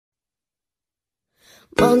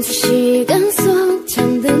먼 시간 속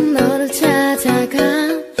잠든 너를 찾아가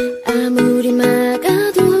아무리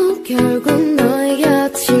막아도 결국 너의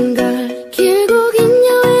곁인걸 길고 긴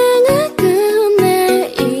여행을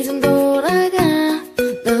끝내 이젠 돌아가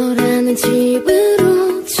너라는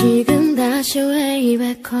집으로 지금 다시 way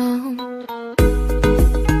back home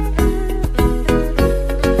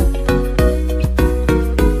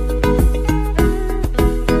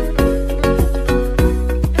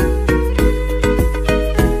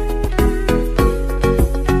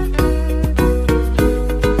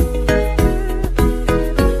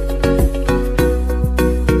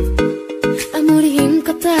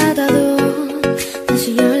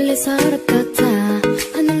다시 열릴 서랍 같아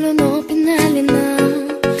하늘로 높이 날린 너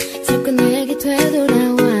자꾸 내게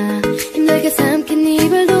되돌아와 힘들게 삼킨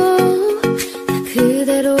이별도 다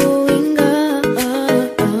그대로인걸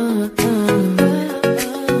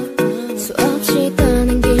수없이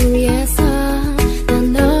떠난 길 위에서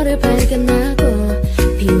난 너를 발견하고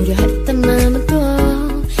비우려 했던 마음은 또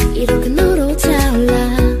이렇게 너로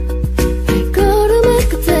차올라 발걸음의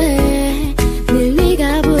끝에 늘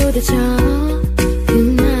네가 부딪혀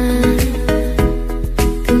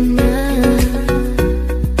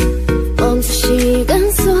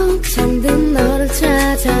시간 속 잠든 너를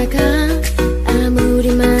찾아가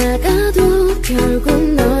아무리 막아도 결국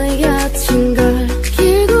너의 곁인걸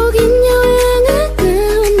길고 긴 여행을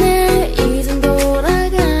끝내 이젠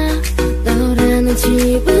돌아가 너라는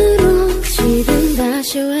집으로 지금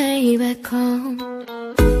다시 way back home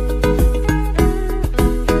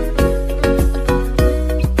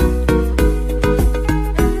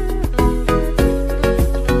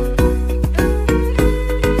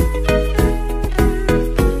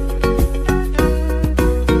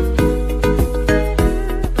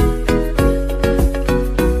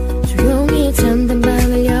잠든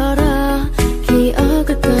방을 열어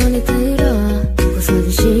기억을 꺼내 들어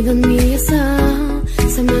부서진 시간 위에서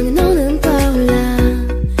사망의 너는 떠올라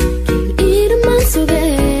길 잃은 맘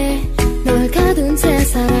속에 널 가둔 채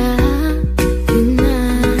살아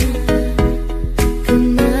그만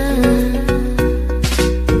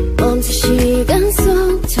멈춘 시간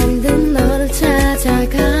속 잠든 너를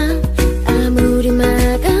찾아가 아무리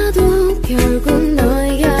막아도 결국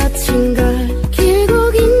너의 곁인걸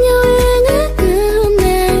길고 긴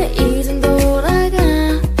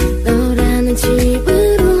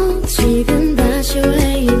집으로 지금 다시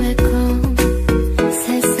way back home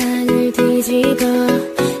세상을 뒤집어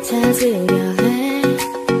찾으려 해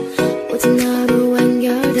오직 너로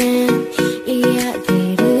연결된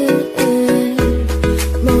이야기를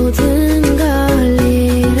모든 걸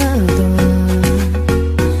잃어도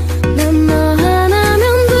난 너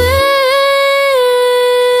하나면 돼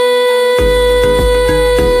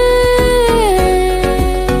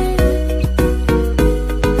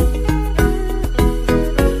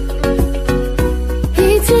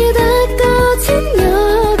빛이 다 꺼진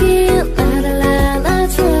여기 나를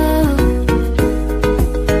안아줘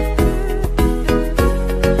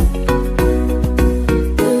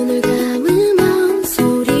눈을 감으면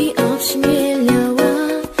소리 없이 밀려와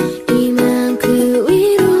이만 그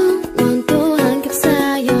위로 넌 또 한 겹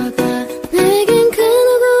쌓여가 내겐 그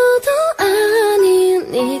누구도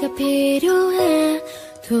아닌 네가 필요해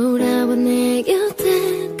돌아와 내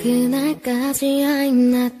곁에 그날까지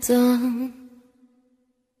I'm not done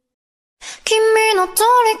君の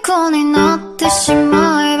虜になってし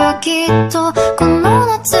まえばきっとこの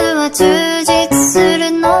夏は充実す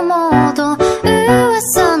るのモード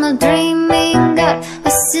噂の Dreaming が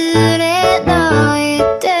忘れない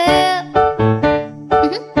で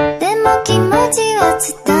でも気持ちは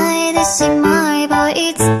伝えてしまえば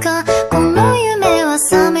いつかこの夢は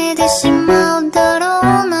覚めてしまうだろ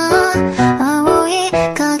うな青い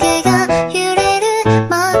影が揺れる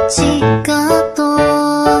街角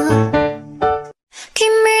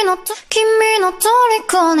君の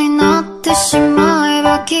虜になってしまえ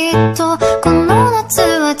ばきっとこの夏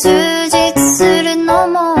は充実するの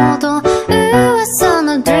モード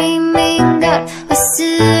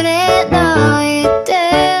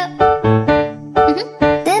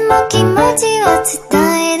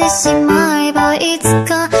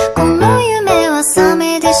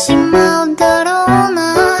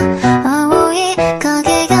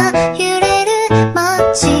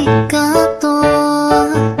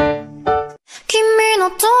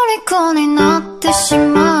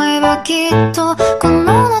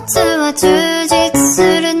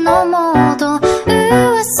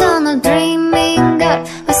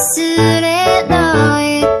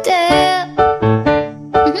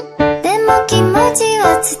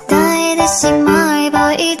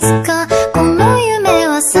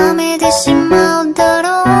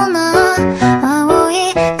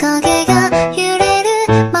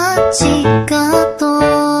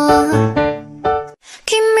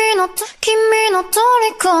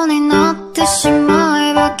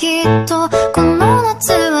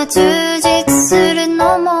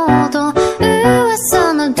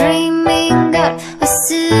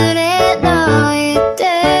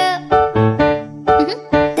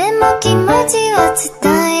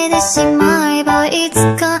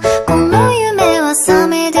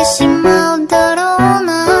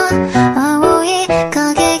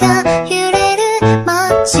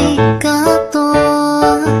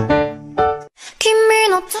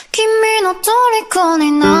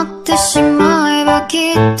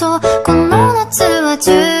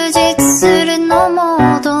充実するのモ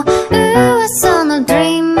ード噂のド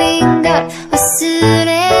リーミング忘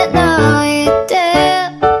れないで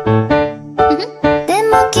で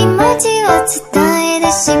も気持ちは伝え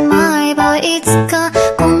てしまえばいつか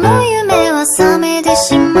この夢は覚めて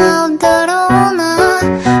しまうだろうな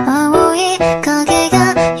青い影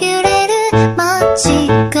が揺れる街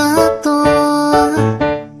角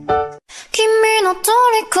君の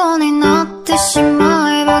虜になってし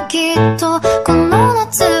まえばきっとこの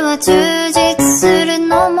夏は充実する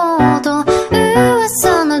のモード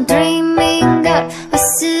噂のドリーミング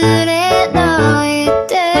忘れない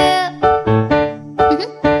で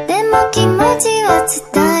でも気持ちは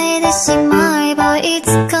伝えてしまえばい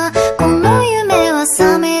つかこの夢は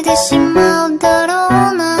覚めてしまうだろう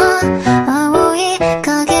な青い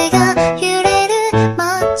影が揺れる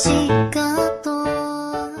街角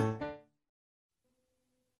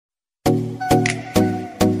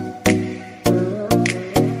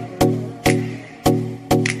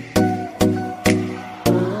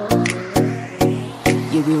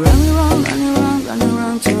You be running around, running around, running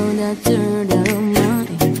around to that third out of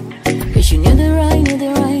mine. Wish you knew the right, knew the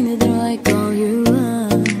right, knew the right call you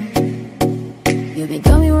up. You be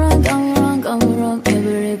coming wrong, coming wrong, coming wrong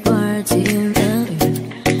every party in life.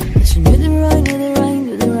 Wish you knew the right, knew the right,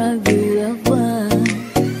 knew the right view of what.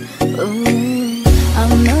 Oh, I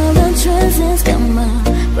know the choices come out,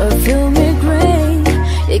 perfume is great.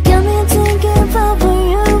 You got me thinking about when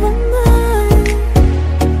you were mine.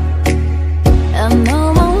 I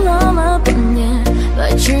know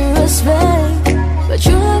but you respect, but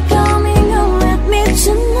you are coming home with me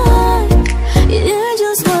tonight. You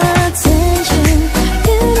just want attention,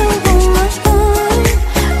 you don't want my heart.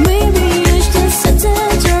 Maybe you should set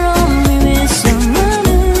your own maybe someone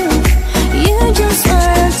new. You just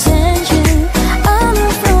want attention, I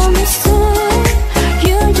know from the start.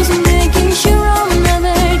 You're just making sure I'm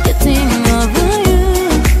never getting over you.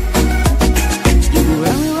 You be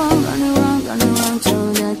running around, running around, running around till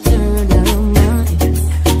that third out of mine.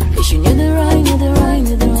 You knew the right, knew the right,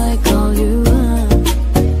 knew the right call you up.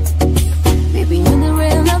 Maybe knew the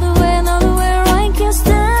way, another way, another way I can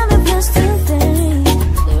stand it face to face.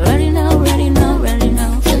 Ready now, ready now, ready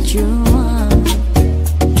now that you want.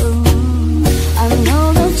 I know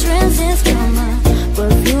the trends is coming,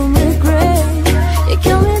 perfume is great. You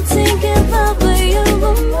got me thinking about where you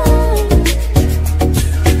were mine.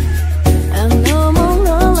 I know I'm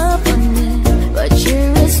all up on it, but you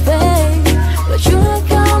respect, but you are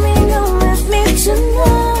coming with me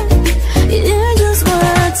tonight. You just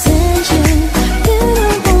want attention, you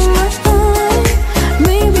don't want my heart.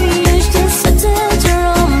 Maybe you should set your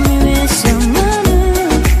own maybe someone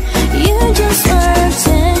new. You just want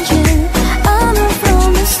attention, I know from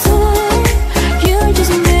the start. You're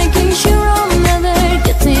just making sure I'm never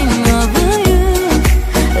getting over you.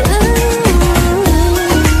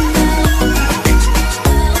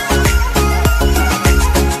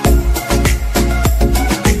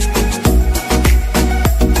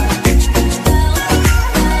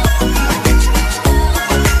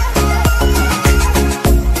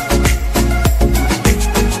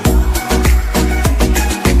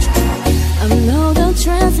 I know the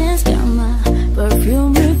trends is karma,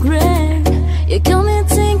 perfume regret. You got me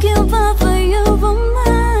thinking about where you were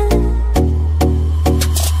mine.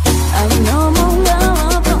 I know my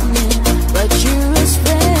love on it, but you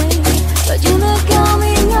respect, but you not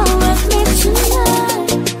coming on with me tonight.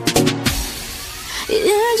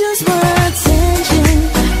 You just want attention,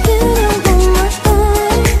 you don't want my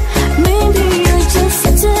heart. Maybe you just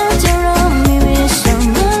set your own maybe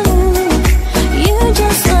someone new. You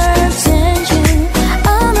just want attention,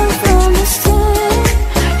 I know from the start.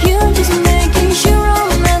 You're just making sure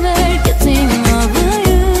I'm never getting over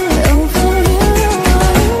you, over you.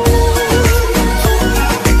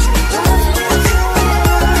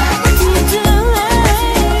 What do you do?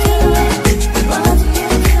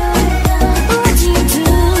 What do you do? What do you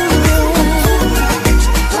do?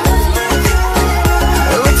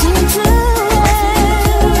 What do you do?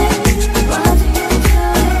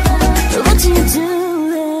 What do you do?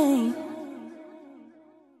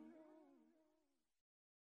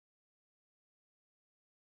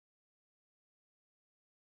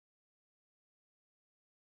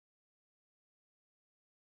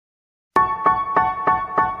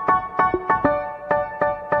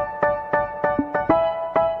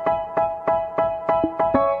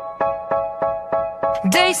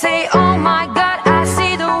 They say, oh my God, I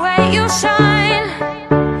see the way you shine.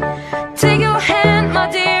 Take your hand, my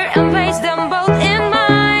dear, and place them both in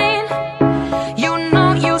mine. You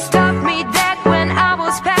know you stopped me dead when I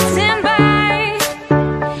was passing by.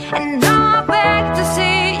 And now I beg to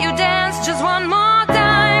see you dance just one more time.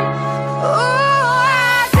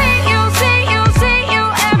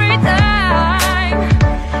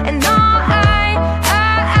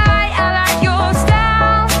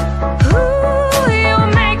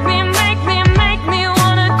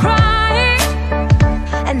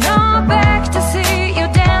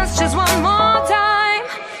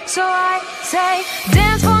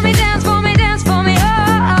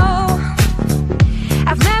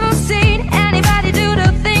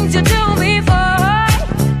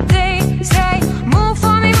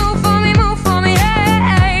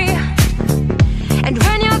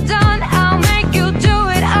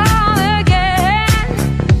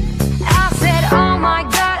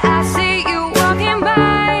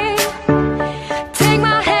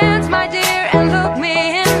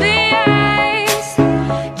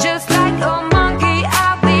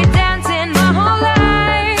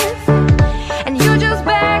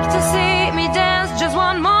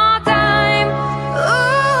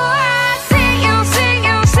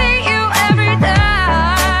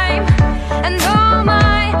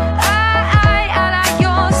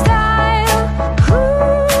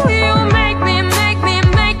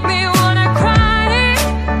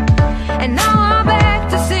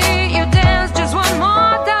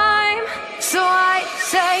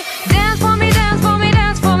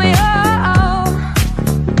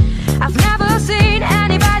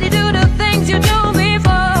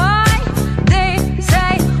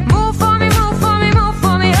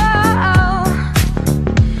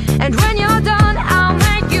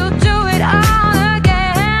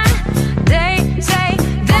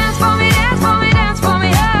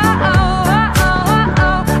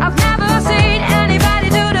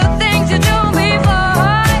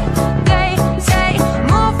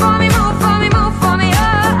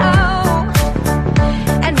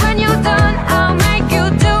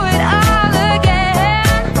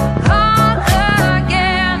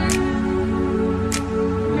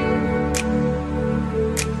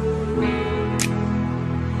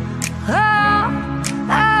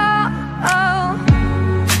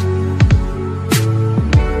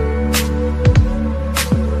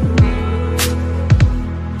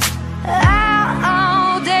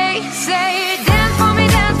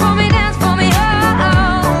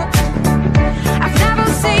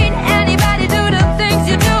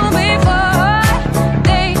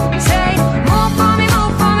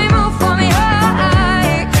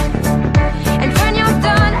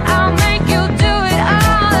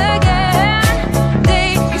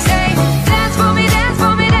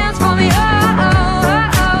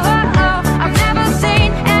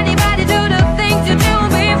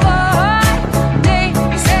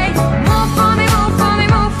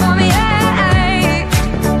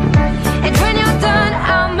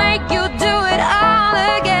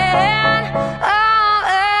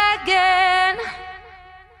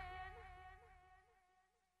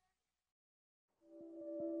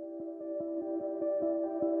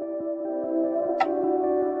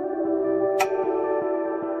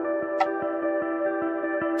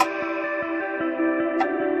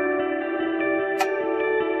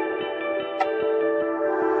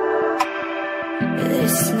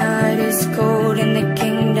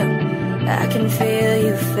 I can feel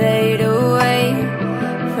you fade away.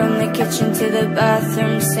 From the kitchen to the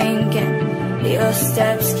bathroom sink, and your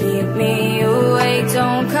steps keep me awake.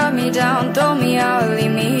 Don't cut me down, throw me out,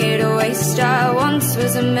 leave me here to waste. I once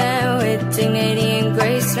was a man with dignity and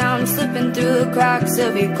grace. Now I'm slipping through the cracks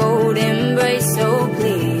of your cold embrace. So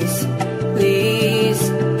please, please,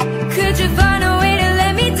 could you find a way to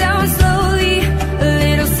let me down slowly? A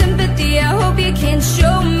little sympathy, I hope you can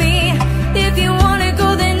show me. If you wanna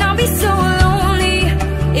go, then I'll be so lonely.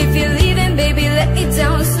 If you're leaving, baby, let me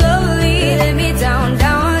down slowly. Let me down,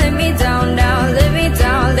 down, let me down, down. Let me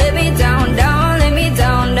down, let me down, down. Let me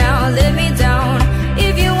down, down, let me down.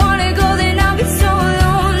 If you wanna go, then I'll be so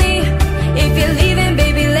lonely. If you're leaving,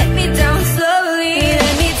 baby, let me down slowly.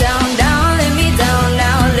 Let me down, down, let me down,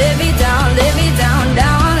 down. Let me down, let me down,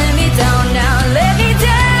 down. Let me down, down, let me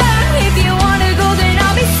down. If you wanna go, then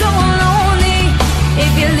I'll be so lonely.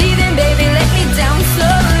 If you're leaving, baby, let me down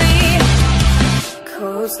slowly.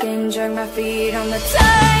 Cold skin, drag my feet on the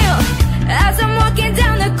tile as I'm walking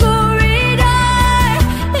down the corridor.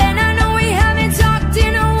 And I know we haven't talked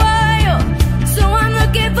in a while, so I'm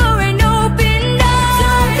looking for an open door.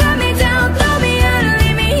 Don't cut me down, throw me out, and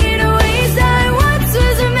leave me here to waste. I once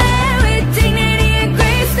was a man with dignity and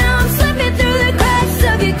grace. Now I'm slipping through the cracks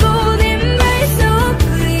of your cold embrace. So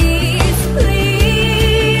please,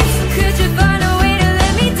 please, could you find a way to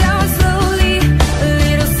let me down slowly? A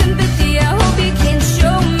little sympathy, I hope you can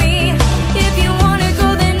show me. If you wanna go,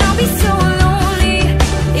 then I'll be so lonely.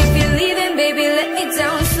 If you're leaving, baby, let me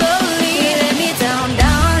down slowly. Let me down,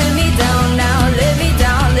 down, let me down, down. Let me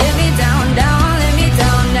down, let me down, down. Let me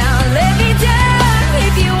down, down, let me down.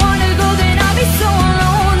 If you wanna go, then I'll be so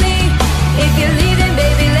lonely. If you're leaving,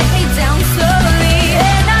 baby, let me down slowly.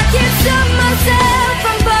 And I can't stop myself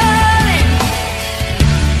from falling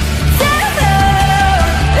down.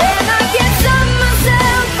 And I can't stop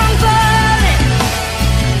myself from falling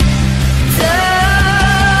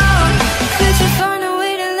down. Could you find a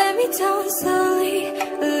way to let me down slowly?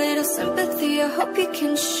 A little sympathy, I hope you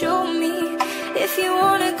can show me. If you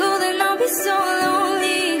wanna go, then I'll be so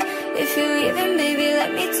lonely. If you're leaving, baby,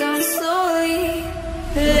 let me down slowly.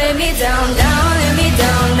 Let me down, down, let me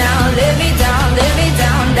down, down. Let me down, let me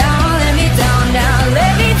down, down. Let me down, down,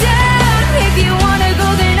 let me down. If you wanna go,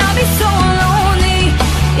 then I'll be so lonely.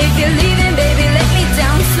 If you're leaving, baby, let me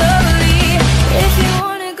down slowly. If you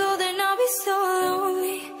wanna go, then I'll be so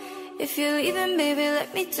lonely. If you're leaving, baby, let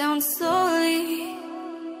me down slowly.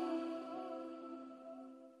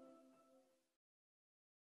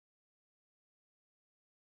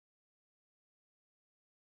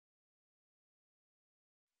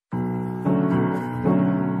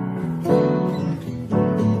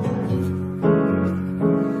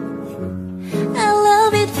 I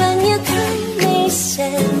love it when you call me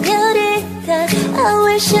señorita. I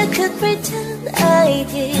wish I could pretend I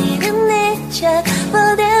didn't need ya,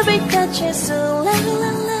 but every touch is so la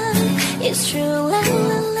la la. It's true la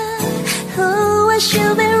la la. Who I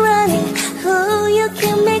should be running, who you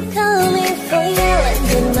can be calling for you. And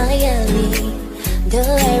in Miami, the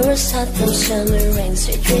air was hot from summer rain,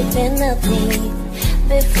 so dripping up me.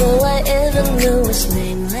 Before I even knew his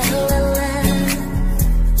name, la la la.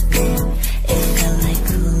 It felt like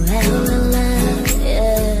ooh la la la,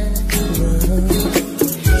 yeah.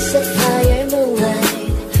 Sapphire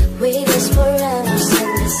moonlight, we danced for hours in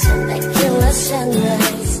the sun like it was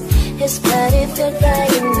sunrise. His body felt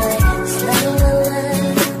right in my hands, la la la.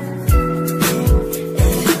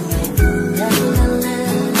 It felt like ooh la la la,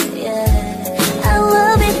 yeah. I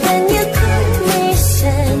love it when you call me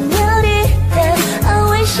señorita. I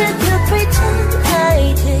wish I could pretend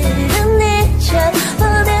I didn't need ya,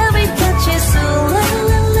 but every touch is so la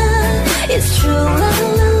la la. It's true la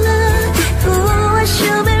la la. Who I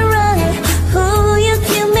should be running, who you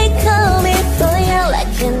can make call me for you.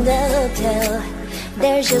 Like in the hotel,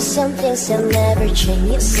 there's just some things that never change.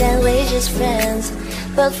 You said we're just friends,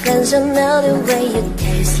 but friends don't know the way you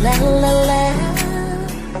taste, la la la.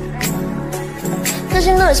 Cause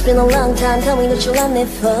you know it's been a long time coming that you love me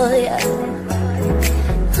for you.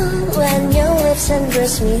 When your lips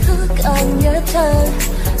embrace me, hook on your tongue.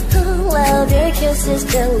 Love your kisses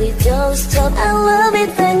till we don't stop. I love it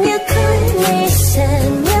when you call me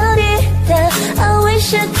señorita. I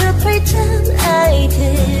wish I could pretend I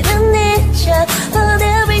didn't need ya, but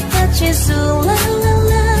every touch is so la la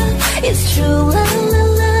la. It's true la la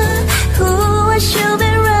la. Who I should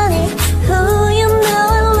be running, who you know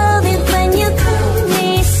I love it when you call me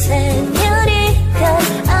señorita.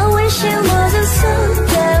 I wish it wasn't so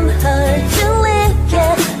damn hard to live,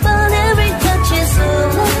 yeah, but every touch is so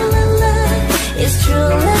la la la. It's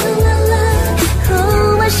true la la la. Who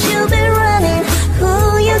I should be running, who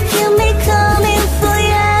you can make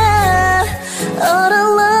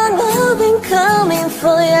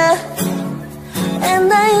And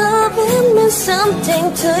I hope it means something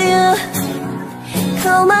to you.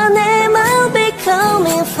 Call my name, I'll be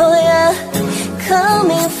coming for ya,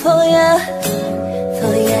 coming for ya,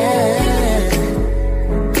 for ya,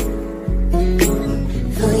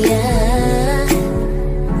 for ya,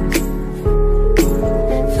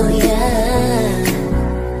 for ya.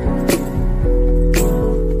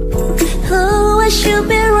 Oh, I should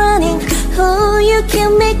be running. Oh, you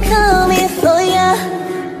keep me coming for ya.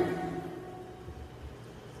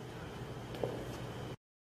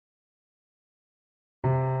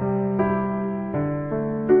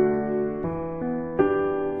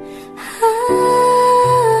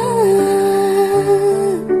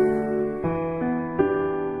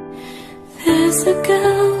 There's a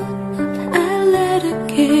girl, I let her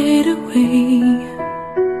get away.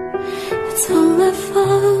 It's all my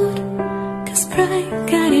fault, 'cause pride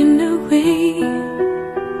got in the way.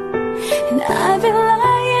 And I'd be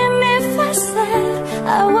lying if I said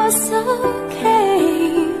I was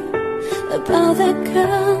okay about that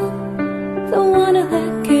girl, the one I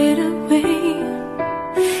let get away.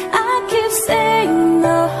 I keep saying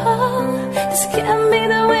no, this can't be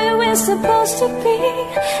the way we're supposed to be.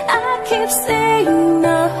 I keep saying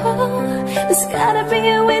no, there's gotta be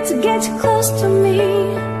a way to get you close to me.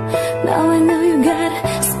 Now I know you gotta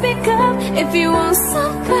speak up if you want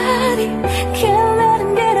somebody. Can't let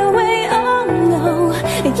him get away, oh no.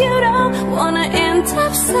 You don't wanna end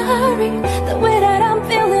up sorry, the way that I'm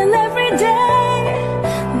feeling every day.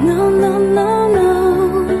 No, no, no, no.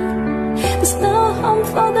 There's no home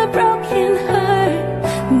for the broken heart.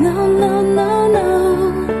 No, no, no, no.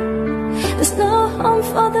 There's no home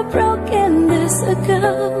for the broken. There's a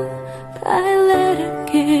girl, but I let her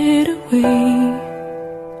get away.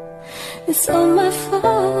 It's all my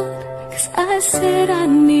fault, 'cause I said I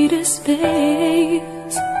needed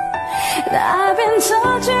space. And I've been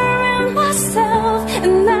torturing myself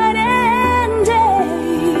night and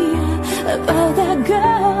day about that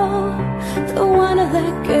girl, the one I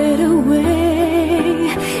let get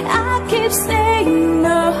away. I keep saying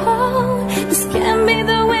no, this can't be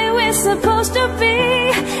the way we're supposed to be.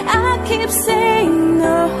 I keep saying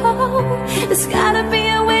no, there's gotta be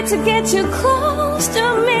a way to get you close to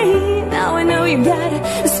me. Now I know you gotta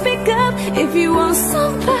speak up if you want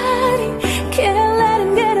somebody. Can't let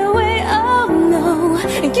him get away, oh no.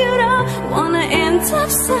 You don't wanna end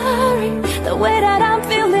up sorry, the way that I'm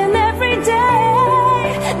feeling every day.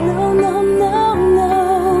 No, no, no, no.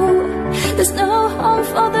 There's no home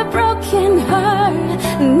for the broken heart.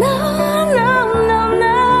 No, no, no,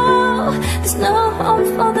 no. There's no home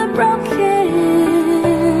for the broken.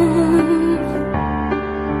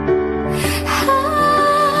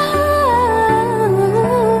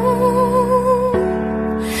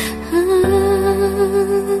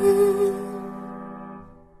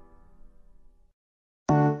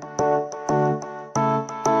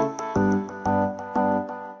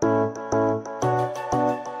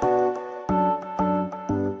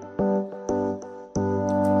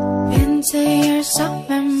 Into years of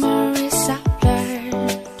memories I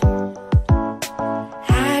blurred.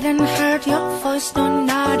 Hadn't heard your voice, no,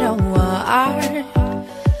 not a word.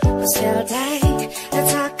 But still they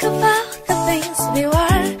talk about the things we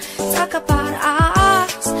were. Talk about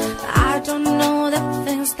us, but I don't know the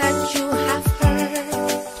things that you have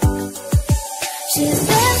heard. She's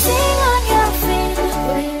dancing on your feet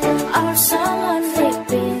with or someone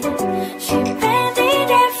sleeping. She painted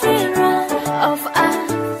every row of us.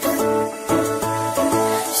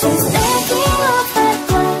 She's taking off her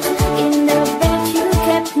clothes in the bed you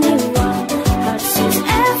kept me warm. But she's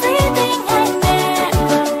everything I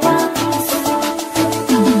never was.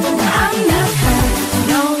 I'm not her,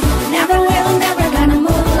 no, never will, never gonna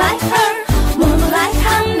move like her. Move like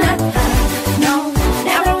I'm not her, no,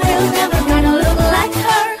 never will, never gonna look like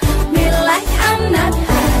her. Be like I'm not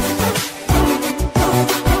her.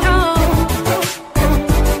 No,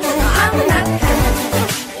 I'm not her.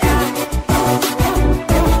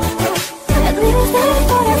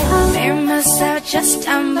 Made myself just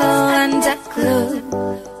stumble under glue.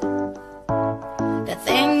 The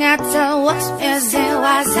thing I thought was missing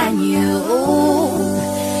was I knew.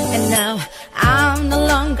 And now I'm no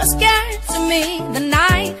longer scared to meet the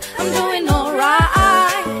night. I'm doing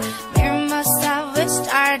alright. Made myself we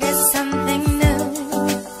started something new.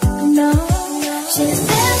 No, she's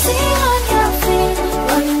dancing on your feet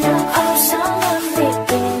when you're all someone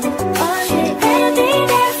sleeping. She painted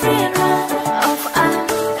every row of us.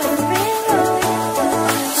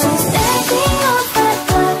 She's taking off her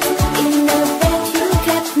clothes in the bed you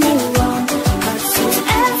kept me warm. But she's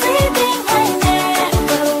everything I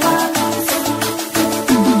never was.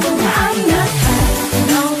 I'm not her,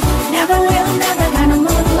 no,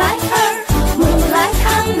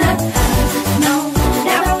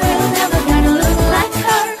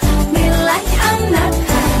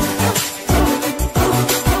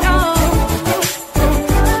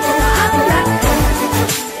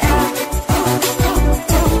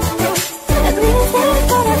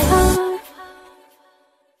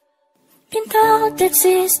 that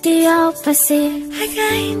sees the opposite. I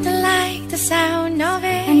kinda like the sound of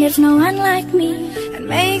it, and there's no one like me. It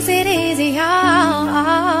makes it easier.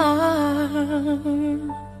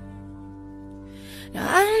 No,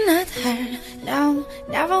 I'm not her. No,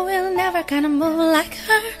 never will, never gonna move like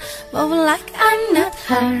her. Move like I'm not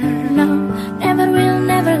her. No, never will,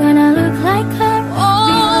 never gonna look like her.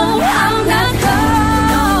 Oh, I'm not her.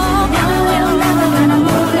 No, never will, never gonna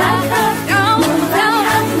move like her. No, no, I'm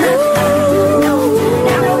not her. No,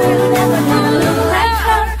 never will, never gonna look like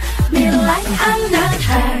her. Be like I'm not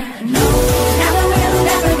her. No, never will,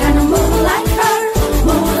 never gonna move like her.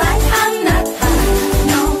 Move like I'm not her.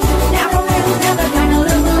 No, never will, never gonna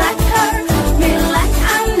look like her. Be like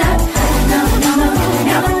I'm not her. No, no, no,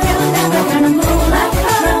 never will, never gonna move like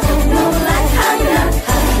her. Move like I'm not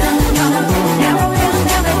her. No, no, no, never will,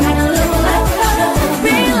 never gonna look like her.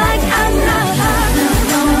 Be like I'm not her. No,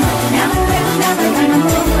 no, no, never will, never gonna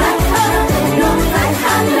move like her. Move like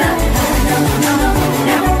I'm not her. No, no, no,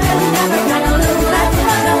 never will, never gonna look like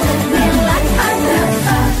her. Be like I'm not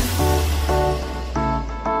her.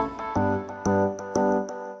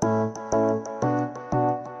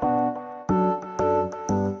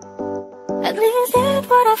 At least that's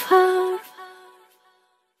what I've heard.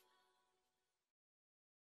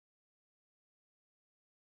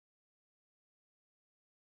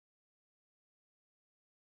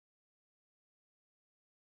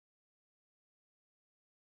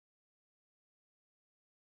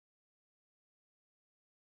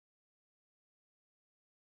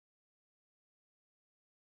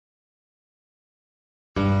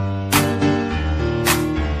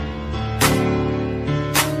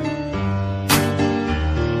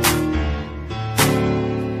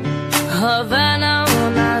 Havana, oh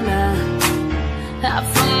na na.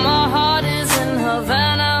 Half of my heart is in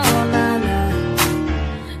Havana, oh na na.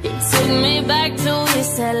 He took me back to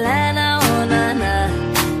East Atlanta, oh na na.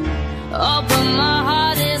 Oh, but my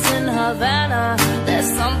heart is in Havana. There's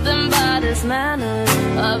something about his manners,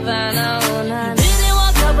 Havana, oh na na. You didn't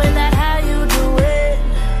walk up with that, how you do it?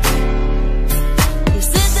 You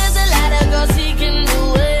said there's a lot of girls he can do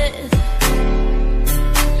it.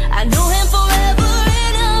 I knew him forever.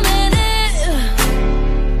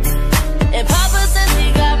 And Papa says he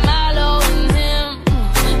got Milo in him.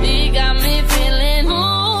 He got me feeling,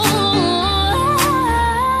 ooh.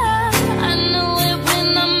 I knew it when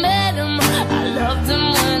I met him. I loved him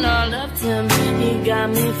when I loved him. He got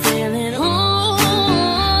me feeling, ooh.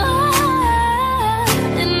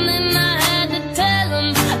 And then I had to tell him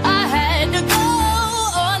I had to go.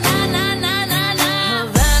 Oh, na na na na na.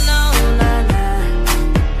 Havana, oh na na.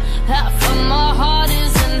 Half of my heart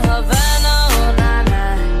is in Havana, oh na na.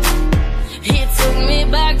 He took me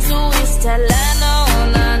back to East Atlanta, oh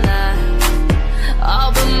na na. Oh,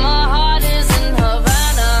 but my heart is in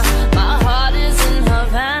Havana. My heart is in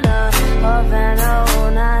Havana, Havana, oh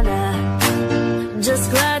na na. Just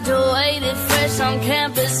graduated fresh on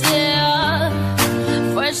campus, yeah.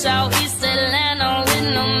 Fresh out East Atlanta with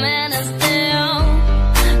no manners down.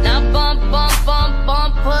 Now bump, bump, bump,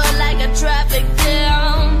 bump her like a traffic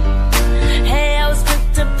jam. Hey, I was quick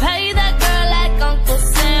to pay that girl like Uncle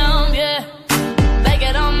Sam, yeah. Bake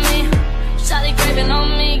it on me, shawty craving on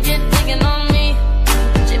me, get digging on me.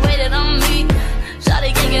 She waited on me,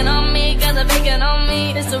 shawty kicking on me, got the bacon on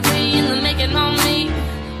me. History in the making on me.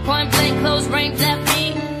 Point blank, close range, that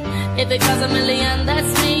beat. If it costs $1 million,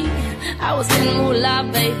 that's me. I was getting moolah,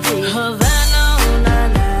 baby. Havana, oh na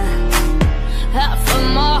na. Half of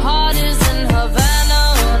my heart is in Havana,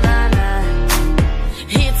 oh na na.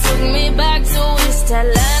 He took me back to East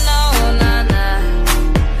Atlanta, oh na na.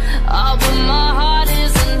 Oh, but my heart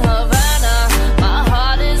is in Havana. My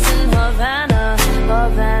heart is in Havana,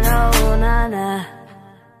 Havana, oh na na.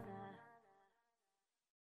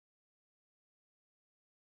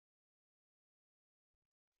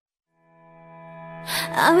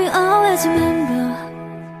 I will always remember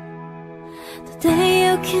the day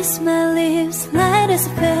you kissed my lips, light as a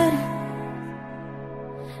feather.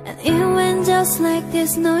 And it went just like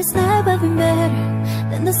this. No, it's never been better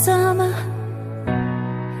than the summer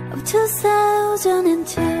of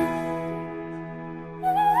 2002.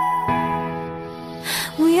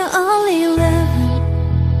 We are only 11,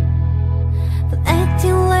 but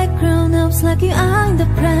acting like grown-ups, like you are in the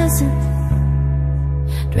present.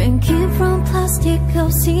 Drinking from plastic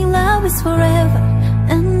cups, seeing love is forever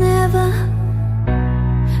and never.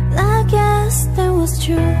 I guess that was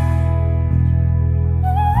true.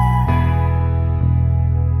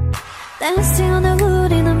 Dancing on the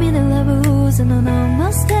wood in the middle of a woods on an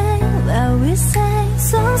almost day where we sang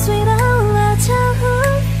songs with all our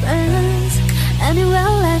childhood friends. And it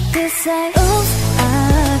went like this, say, oops, I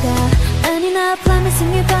got 99 plans.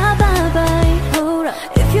 promising you bye bye bye. Hold up.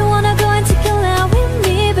 If you wanna go and take a ride with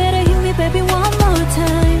me, better hit me baby one more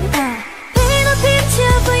time. Paint a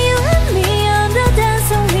picture for you and me on the dance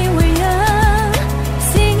floor here we are,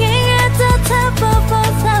 singing at the top of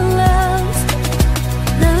both our lungs.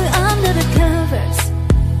 Now under the covers,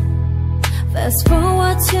 fast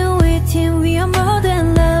forward to 18, we are more than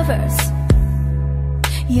lovers.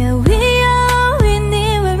 Yeah, we are all we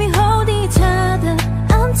need when we hold each other.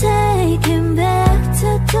 I'm taking back to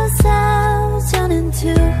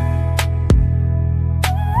 2002.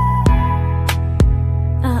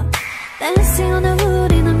 Dancing on the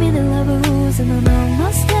wood in the middle of a woods and an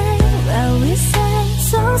almost day where we sang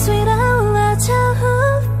songs with our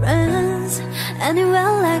childhood friends. And it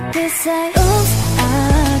went like this, say, oops, I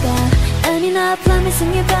got and you're not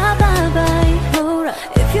promising you bye bye bye. Hold up.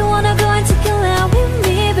 If you wanna go and take a ride with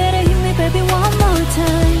me, better hit me baby one more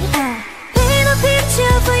time. Paint a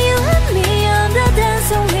picture for you and me on the dance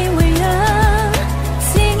floor here we are,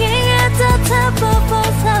 singing at the top of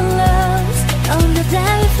both our lungs. On the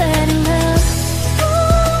day we fell in love,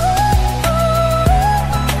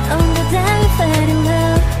 on the day we fell in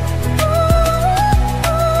love.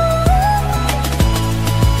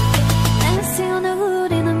 Dancing on the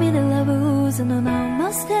wood in the middle of a woods and an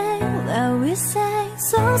almost day where we sang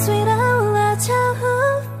songs with our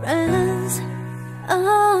childhood friends.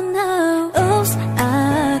 Oh no, oops,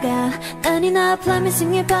 I got and you're not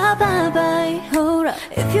promising you bye bye bye. Hold up.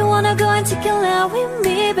 If you wanna go and take a ride with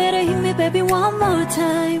me, better hit me baby one more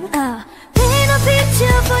time. Paint a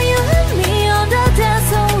picture for you and me on the dance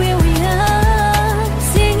floor where we are,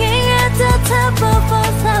 singing at the top of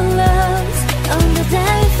both our lungs. On the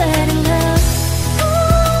day we fell in love,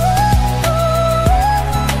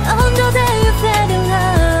 on the day we fell in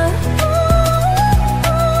love,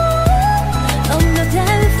 on the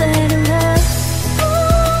day we fell in love,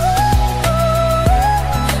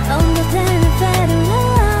 on the day we fell in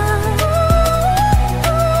love,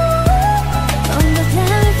 on the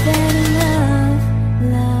day we fell in love,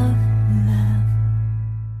 love, love.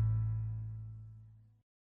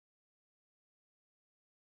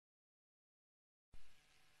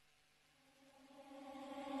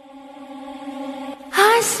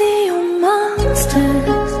 I see your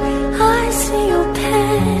monsters, I see your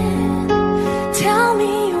pain. Tell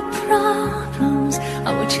me your problems, I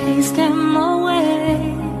will chase them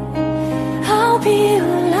away. I'll be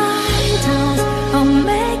your lighthouse, I'll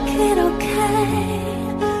make it okay.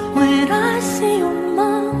 When I see your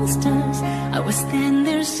monsters, I will stand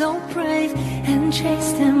there so brave and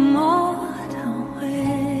chase them all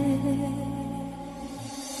away.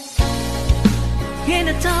 In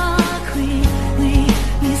the dark, we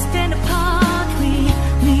stand apart.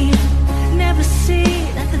 We never see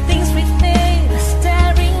that the things we think are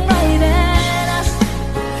staring right at us.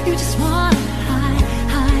 You just wanna hide,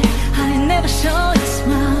 never show your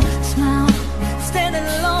smile. Stand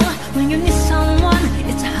alone when you need someone.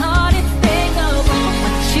 It's a hard thing over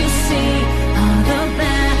what you see. All the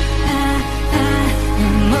bad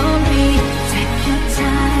memory. Take your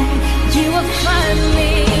time, you will find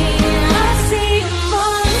me. I see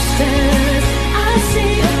monsters, I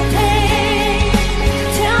see your pain.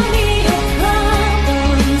 Tell me your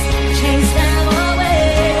problems, chase them away.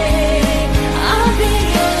 I'll be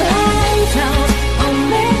your lighthouse, I'll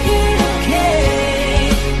make it okay.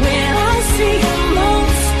 When I see your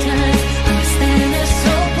monsters, I'm standing there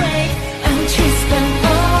so brave, I'll chase them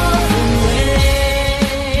all away.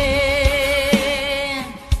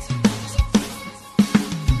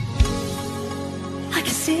 I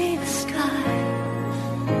can see the sky,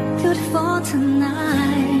 beautiful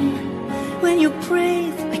tonight. When you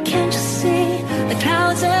breathe, I can't just see the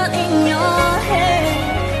clouds are in your head.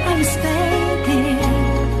 I was thinking,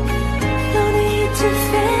 no need to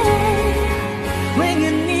fear. When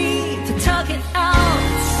you need to talk it out,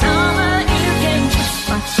 someone you can trust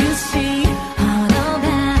what you see. All of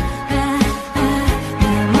that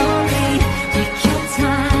memory, take your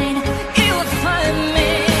time, you will find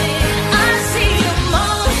me. I see your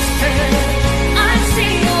monsters, I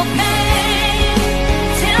see your pain.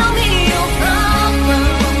 Tell me your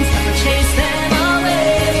problems, chase them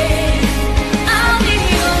away. I'll be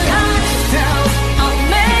your light.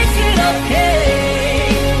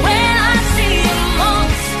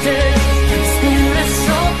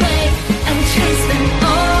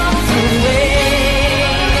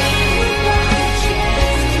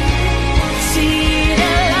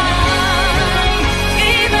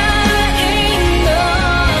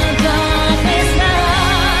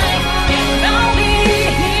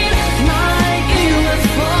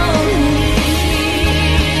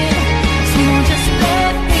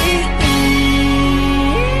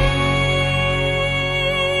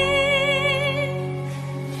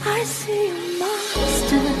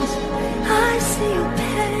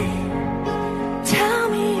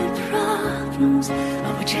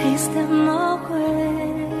 them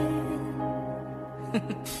away.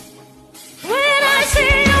 When I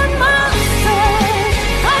see your monster,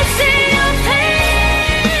 I see your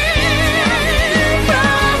pain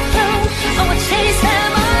from home. I will chase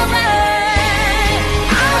them away.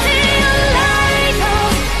 I'll be a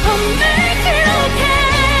lighthouse, I'll make it okay.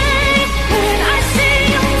 When I see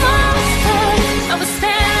your monster, I will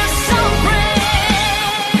stand so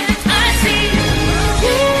brave. I see you.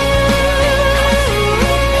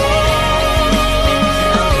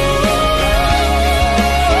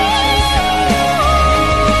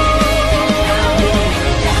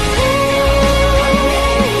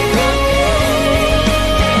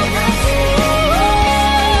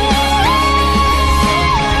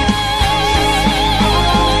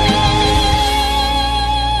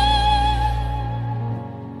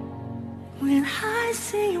 When I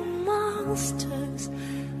see your monsters,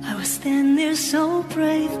 I will stand there so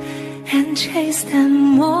brave and chase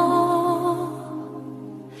them all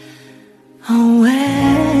away.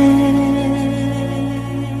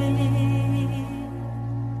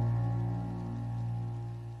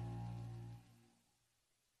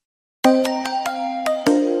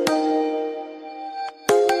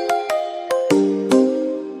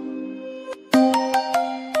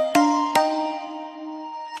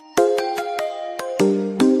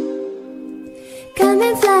 Come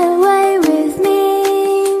and fly away with me.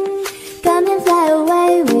 Come and fly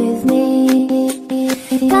away with me.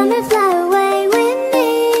 Come and fly away with me.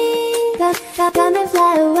 Come and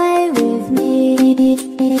fly away with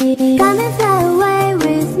me. Come and fly away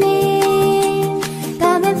with me.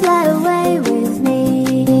 Come and fly away with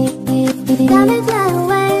me. Come and fly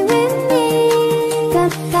away with me.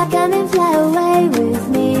 Come and fly away with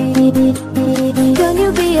me. Don't you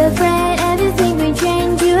be afraid, everything will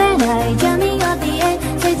change. You and I jumping off the edge,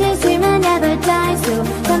 say the dream will never die. So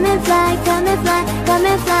come and fly, come and fly, come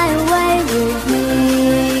and fly away with me.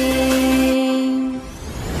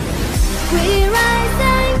 We're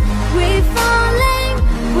rising, we're falling,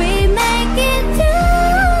 we make it too.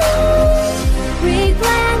 We're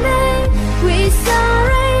climbing, we're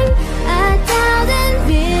soaring, 1,000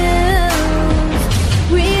 views.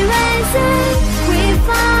 We're rising, we're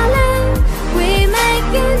falling, we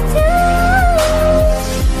make it too.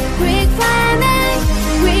 We're climbing,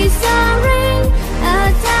 we're soaring,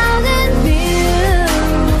 1,000 views.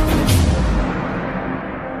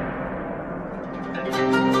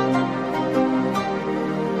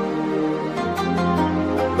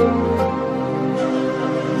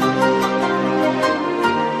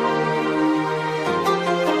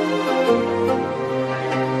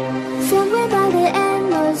 Somewhere by the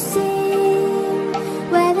endless sea,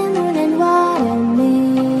 where the moon and water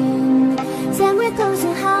meet. Somewhere close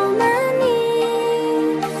to harmony,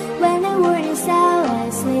 when the world is out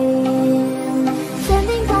asleep.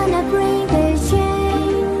 Something gonna bring the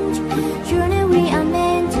change, journey we are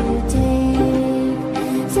meant to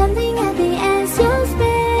take. Something at the edge of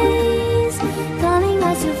space, calling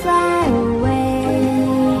us to fly away.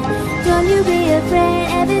 Don't you be afraid,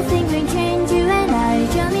 everything will change. You and I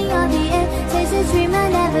jumping on the edge, says the dream will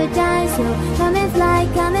never die. So come and fly,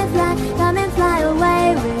 come and fly, come and fly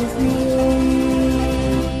away with me.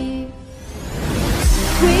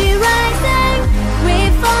 We're rising,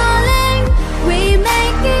 we're falling, we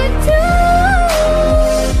make it too.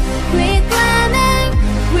 We're climbing,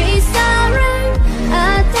 we're soaring,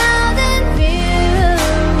 1,000 views.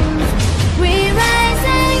 We're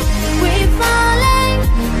rising, we're falling,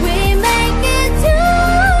 we make it too.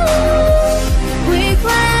 We're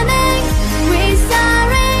climbing, we're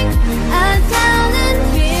soaring, 1,000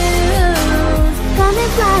 views. Come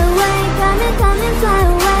and fly away, come and fly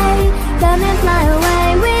away, come and fly away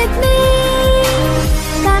with me.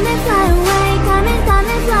 Come and fly away, come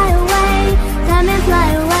and fly away, come and fly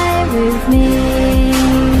away with me.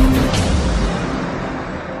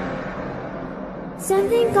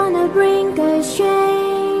 Something gonna bring us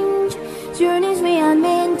change, journeys we are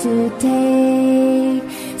meant to take.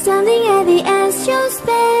 Something at the edge of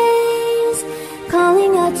space,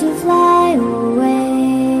 calling out to fly away.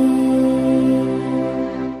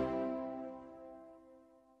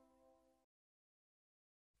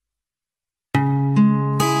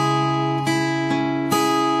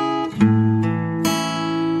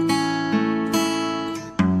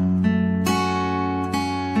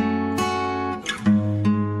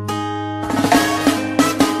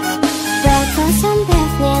 Breakfast and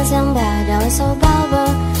business and battles so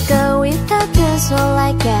bubble. Girl without this will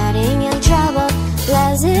like getting in trouble.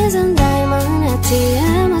 Glasses and diamond at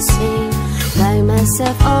TMC. Buy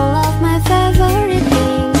myself all of my favorite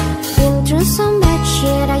things. Been through some bad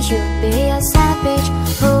shit, I should be a savage.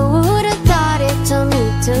 Who would have thought it turned me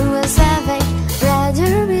to a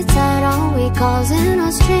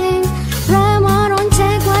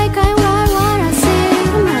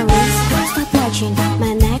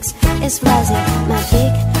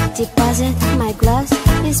deposit my gloves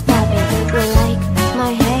is popping. You like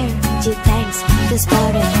my hair, details, just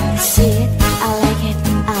bought it. I see it, I like it,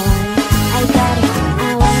 I want it, I got it,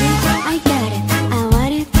 I want it, I got it, I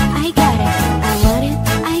want it, I got it, I want it,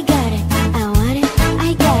 I got it, I want it, I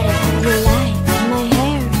got it. You like my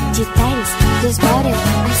hair, details, just bought it.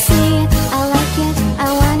 I see it, I like it, I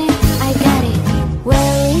want it, I got it.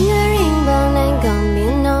 Wearing a ring, but ain't gonna be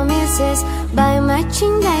no misses. Buy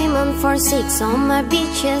matching diamond for 6 on my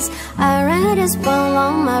beaches. I ride a spoon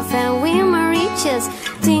on my fan with my riches.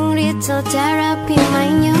 Think little therapy, my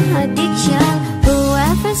new addiction.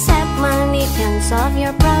 Whoever said money can solve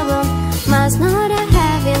your problem must not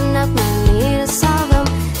have enough money to solve them.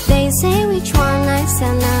 They say which one I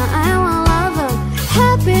said, now I won't love them.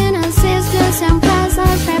 Happiness is the same price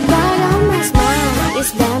I pay, but on my smile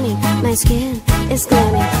is damming. My skin is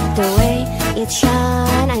gleaming, the way it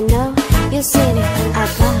shine. I know you've seen it. I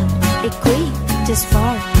got it quick just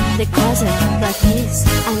for the closet, like his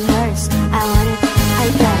and hers. I want it, I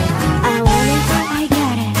got it, I want it, I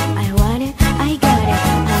got it, I want it, I got it,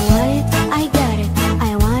 I want it, I got it,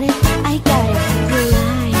 I want it, I got it. You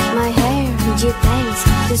like my hair, details,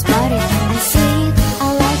 just bought it. I see it, I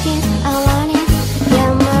like it, I want it. Yeah,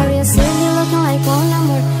 Maria said you looking like phone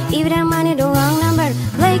number. Even that money the wrong number.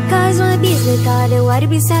 Like guys on a business card, why do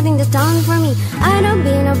you be setting the tone for me? I don't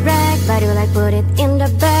be no brag, but you like put it in the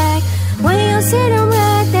bag. When you sit and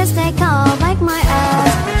work, that's they call like my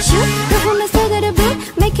ass. Shoot, go from the side of the bed,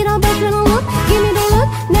 make it all back when I look. Give me the look,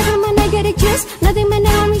 never mind I get it just. Nothing but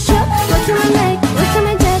now on me show. Look to my leg, look to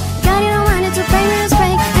my jet. Got it on mine, it's a pain in the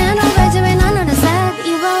spray. And I'm ready when I know the set.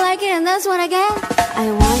 You will like it and that's what I get. I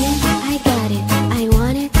want it, I got it, I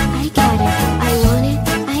want it, I got it, I want it,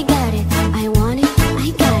 I got it, I want it,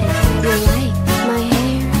 I got it. You like my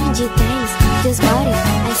hair, details, just got it.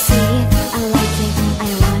 I see it, I like it, I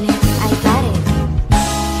want it, I got it.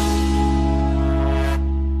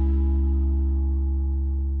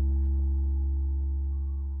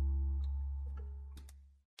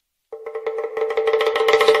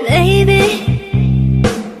 Baby,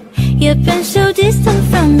 you've been so distant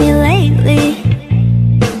from me lately.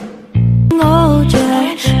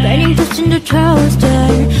 Older, burning toast in the toaster.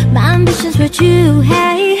 My ambitions were too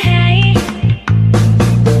high.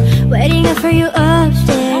 Waiting up for you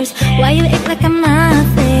upstairs. Why you act like I'm not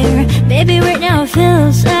there? Baby, right now it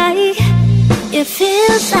feels like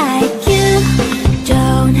you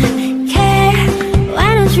don't care.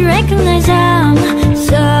 Why don't you recognize I'm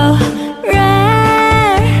so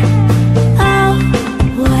rare?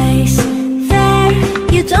 Always there.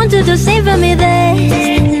 You don't do the same for me,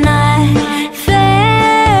 that's not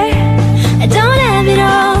fair. I don't have it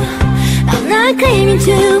all, I'm not claiming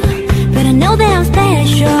to, but I know that I'm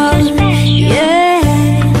special,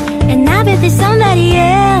 yeah. And I bet there's somebody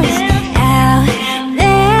else out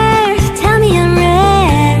there. So tell me I'm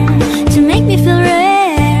rare, to make me feel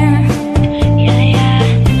rare, yeah,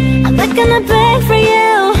 yeah. I'm not gonna beg for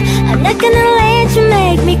you, I'm not gonna let you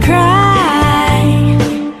make me cry.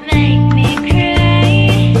 Make me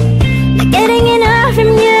cry. Not getting enough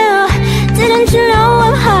from you, didn't you know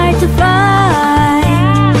I'm hard to find?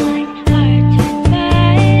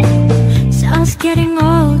 Sun's getting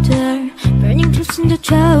older, burning toast in the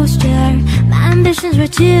toaster. My ambitions were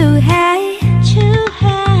too high, too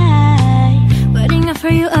high. Waiting up for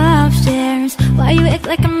you upstairs. Why you act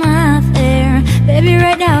like I'm not there? Baby,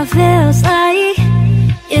 right now it feels like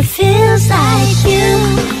you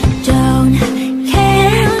don't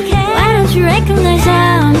care. Why don't you recognize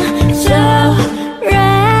I'm so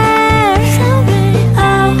rare?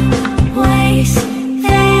 Always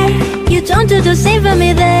there. You don't do the same for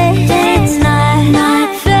me, that's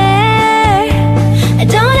not fair. I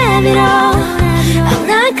don't have it all, I'm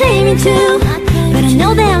not claiming to, but I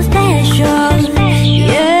know that I'm special,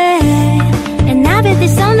 yeah. And I bet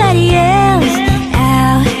there's somebody else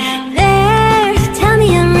out there. So tell me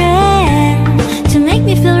I'm rare, to make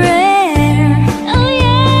me feel rare. Oh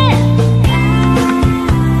yeah,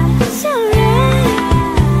 so rare,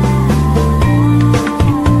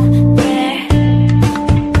 rare.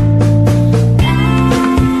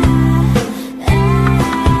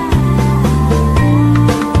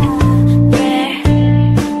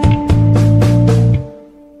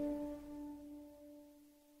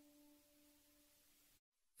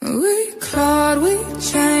 We clawed, we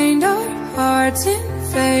chained our hearts in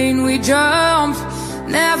vain. We jumped,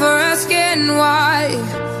 never asking why.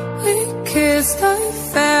 We kissed, I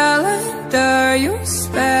fell under your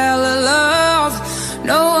spell of love.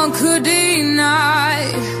 No one could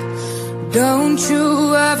deny. Don't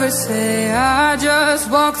you ever say I just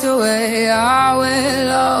walked away. I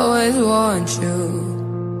will always want you.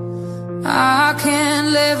 I can't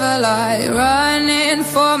live a lie, running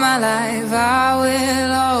for my life. I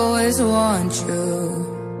will always want you.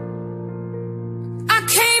 I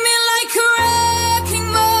came in like a wrecking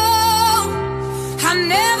ball. I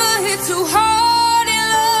never hit too hard in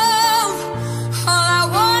love. All I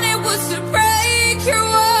wanted was to break your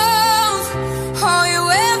walls. All you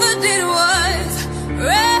ever did was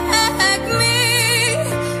wreck me.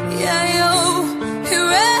 Yeah, you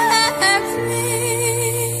wrecked me.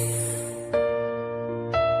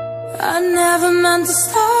 I never meant to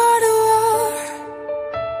start a war.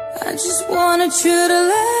 I just wanted you to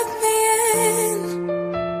let me in.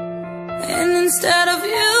 And instead of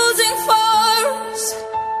using force,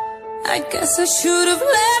 I guess I should have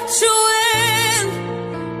let you in.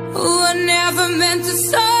 Oh, I never meant to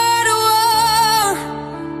start a war.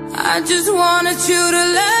 I just wanted you to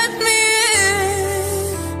let me in.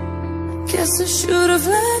 Guess I should have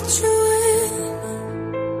let you in.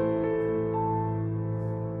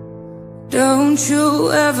 Don't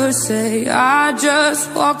you ever say I just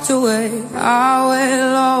walked away. I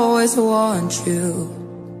will always want you.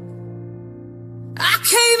 I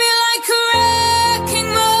came in like a wrecking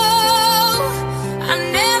ball. I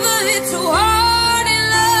never hit too hard in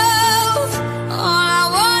love. All I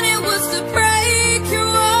wanted was to break your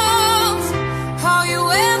walls. All you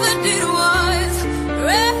ever did was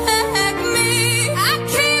wreck me. I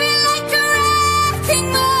came in like a wrecking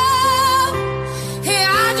ball. Hey, I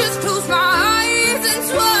just closed my eyes and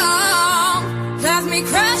swung. Left me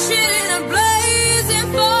crashing in a blazing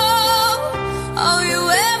fall. All you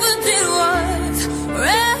ever did was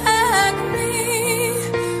wreck me.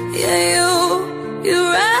 Yeah, you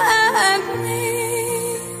wrecked me.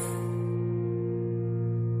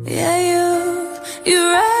 Yeah, you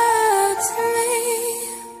wrecked me.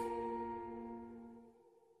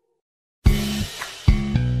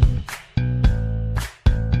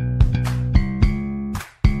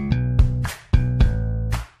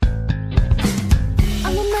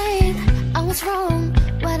 I'm a man, I was wrong.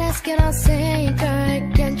 What else can I say,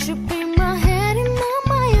 girl? Can't you be my head and not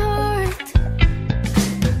my heart?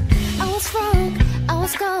 I was wrong, I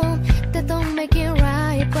was gone. That don't make it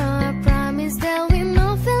right, but I promise there'll be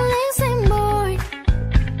no feelings anymore.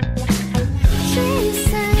 She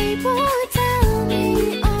said, boy, tell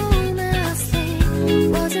me honestly,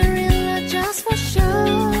 was it real or just for show?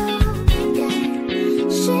 Yeah.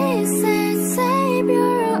 She said, save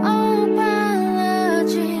your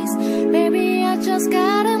apologies, baby, I just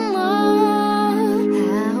gotta know.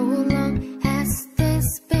 How long has this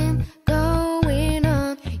been going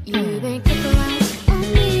on? You've been keeping right on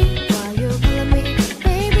me while you calling me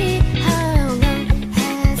baby. How long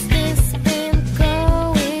has this been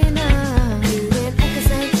going on? You've been acting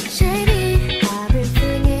so shady, I've been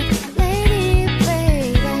feeling it lately,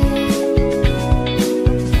 baby.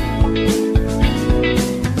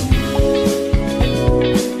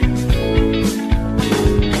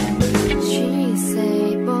 She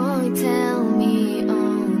said, boy, tell me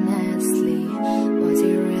honestly, was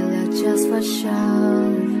it real or just for show?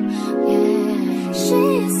 Yeah. She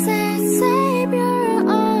said, save your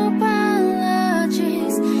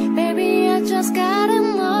apologies, baby, I just gotta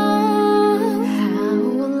know. How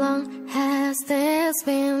long has this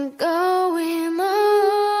been going on?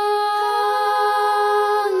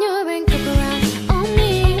 You've been keeping right on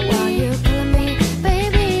me while you calling me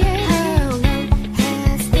baby. How long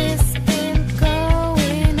has this been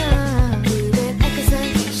going on? You've been acting so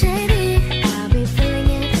shady, I've been feeling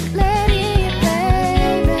it lately,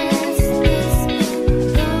 baby. This been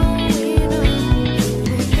going on. You've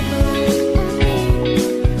been keeping right on me.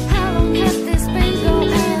 How long has this been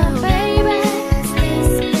going on, baby? Has this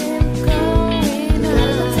been going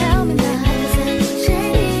on? Tell me now, acting so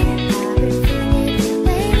shady, I've been feeling it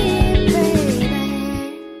lately, baby.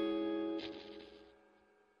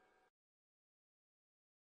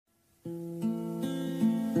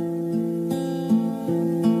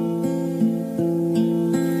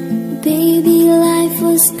 Baby, life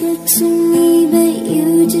was good to me, but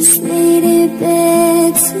you just made it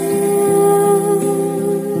better.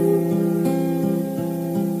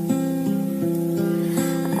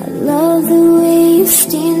 I love the way you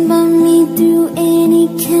stand by me through any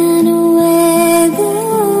kind of weather.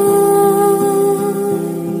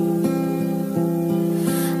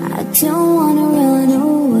 I don't wanna run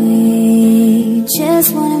away, just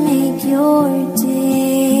wanna make your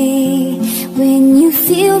day. When you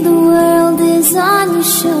feel the world is on your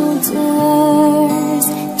shoulders,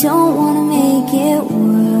 don't wanna make it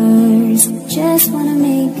worse, just wanna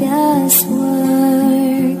make us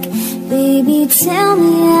work. Baby, tell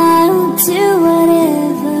me I'll do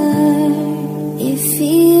whatever. It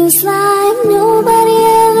feels like nobody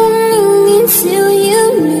ever knew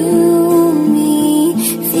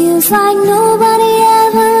like nobody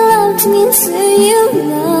ever loved me until you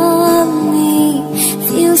love me.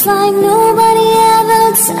 Feels like nobody ever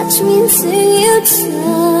touched me until you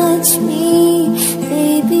touch me.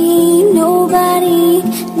 Baby, nobody,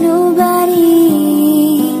 nobody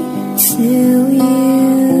till you.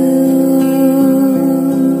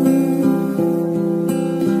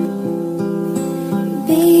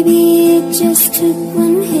 Baby, it just took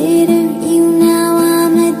one hit of you, now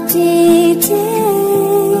I'm addicted.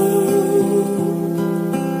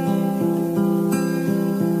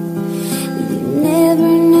 You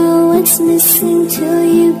never know what's missing till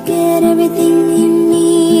you get everything you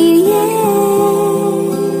need, yeah.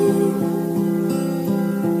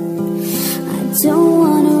 I don't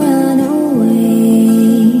wanna run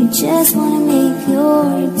away, just wanna make your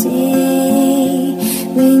day.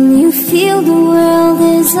 When you feel the world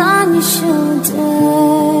is on your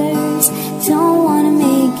shoulders, don't wanna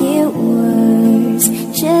make it worse,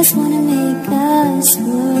 just wanna make us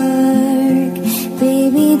work.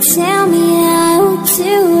 Baby, tell me I will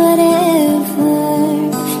do whatever.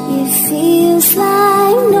 It feels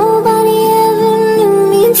like nobody ever knew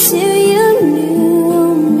me until you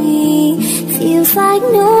knew me. Feels like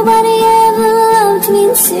nobody ever loved me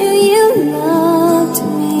until you loved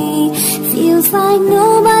me. Feels like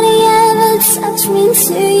nobody ever touched me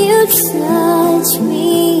until you touched me.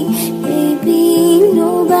 Baby,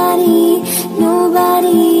 nobody,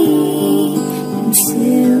 nobody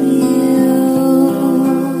until you.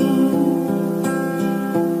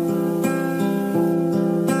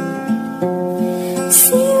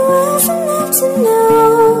 See, it wasn't enough to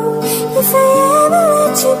know if I ever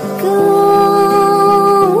let you go,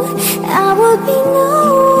 I would be no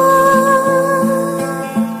one.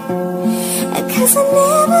 'Cause I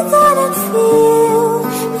never thought I'd feel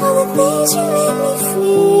all the things you make me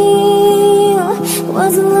feel.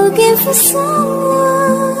 Wasn't looking for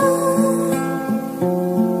someone,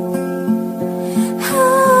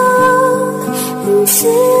 oh,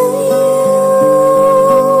 until you.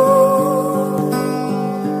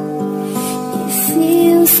 It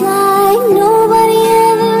feels like nobody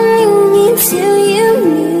ever knew me until you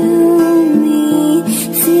knew me.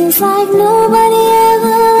 Feels like nobody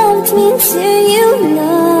ever loved me until you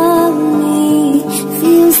loved me.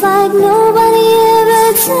 Feels like nobody ever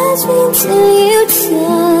touched me until you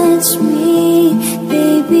touched me.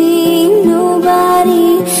 Baby, nobody,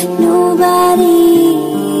 nobody,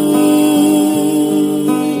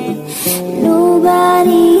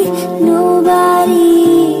 nobody, nobody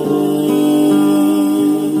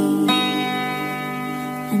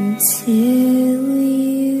until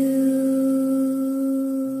you.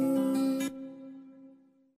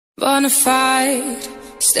 Bonafide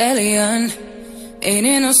stallion, ain't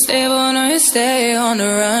in no stable, no, you stay on the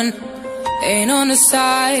run. Ain't on the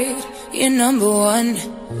side, you're number one.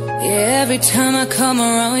 Yeah, every time I come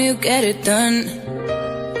around, you get it done.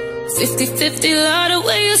 50-50, love the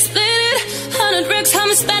way you split it. 100 bricks, how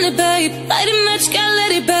me spend it, babe. Lighting match, got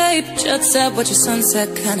let it, babe. Just up, watch your sunset,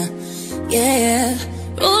 kinda, yeah, yeah.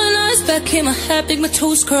 Rolling eyes back in my head, big my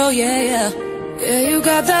toes curl, yeah, yeah. Yeah, you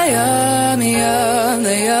got that yummy,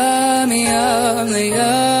 yummy, yummy, yummy,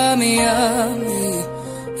 yummy, yummy.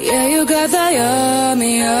 Yeah, you got that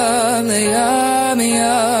yummy, yummy, yummy,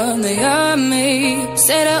 yummy, yummy.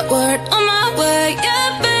 Say that word on my way, yeah,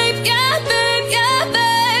 babe, yeah, babe, yeah,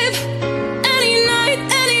 babe. Any night,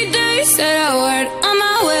 any day, say that word on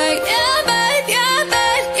my way, yeah, babe, yeah,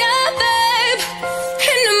 babe, yeah, babe.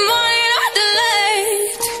 In the morning or the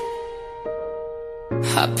late,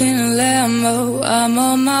 hop in a Lambo, I'm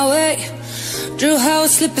on my way. Drew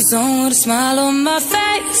house slippers on with a smile on my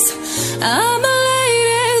face. I'm a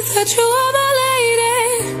lady, that you are my lady.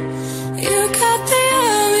 You got the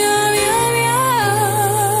yum, yum, yum, yum.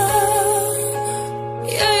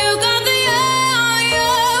 Yeah, you got the yum,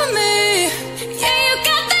 yummy. Yeah, you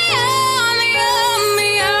got the yum, yummy,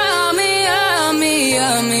 yummy, yummy,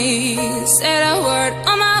 yummy. Say that word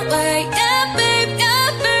on my way, yeah, babe, yeah,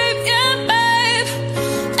 babe, yeah, babe.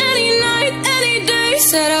 Any night, any day,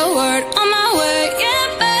 say that word on my way, yeah,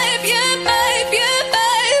 babe, yeah, babe, yeah,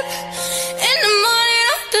 babe. In the morning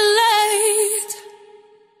or the late.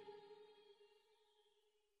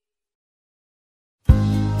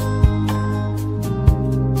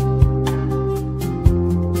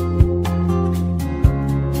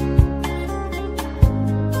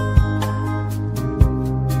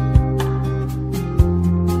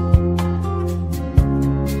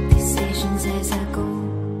 Decisions as I go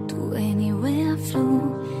to anywhere I flew.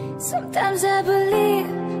 Sometimes I believe,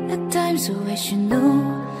 at times I wish you knew.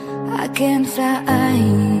 I can fly,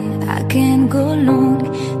 I can go long.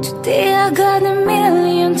 Today I got a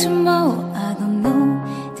million, tomorrow I don't know.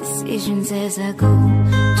 This as I go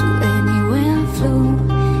to anywhere I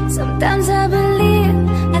flow. Sometimes I believe,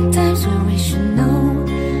 at times I wish you know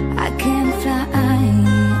I can fly,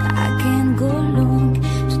 I can go long.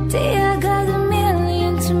 Today I got a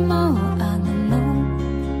million, tomorrow I don't know.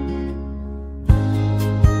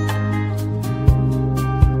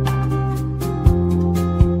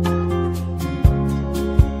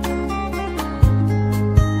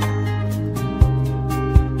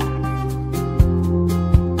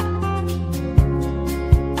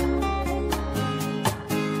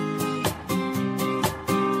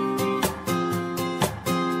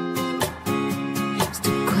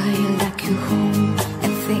 Home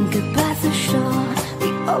and think about the shore. We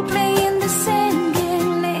all play in the same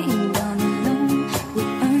game, laying down alone.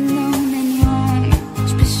 We're unknown and young,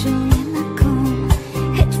 special when I come.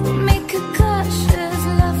 Hate will make you cautious,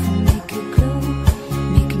 love will make you glow.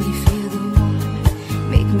 Make me feel the warmth,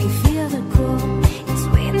 make me feel the cold. It's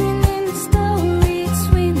winning in the story, it's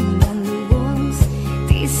winning on the walls.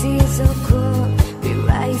 This is so cool, we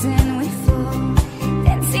rise and we fall.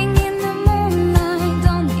 Dancing in the moonlight,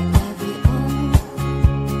 don't we have it all?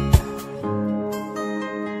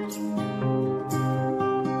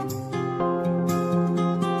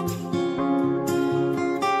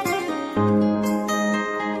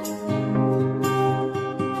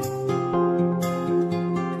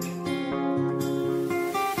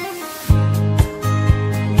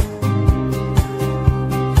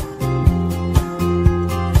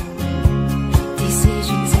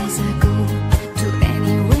 Decisions as I go to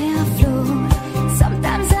anywhere I flow.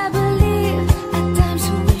 Sometimes I believe, at times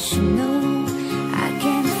I wish you know I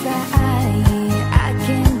can fly, I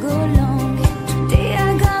can go long. Today I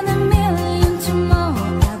got a million,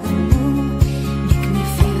 tomorrow I don't know. Make me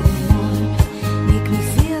feel the warmth, make me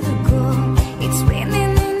feel the glow. It's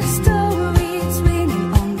winning in the story, it's winning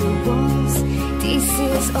on the walls. This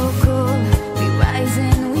is all cool, we rise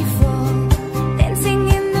and we fall. Dancing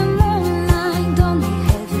in the moonlight, don't we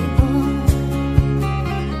have it all?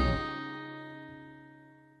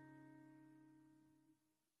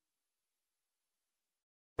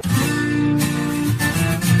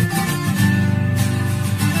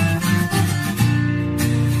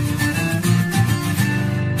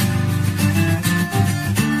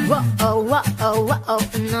 Whoa, whoa, whoa,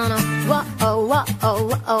 no, no. Whoa, whoa,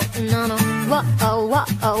 whoa, no, no. Whoa,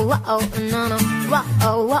 whoa, whoa, no, no. Whoa,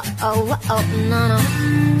 whoa, whoa, no, no.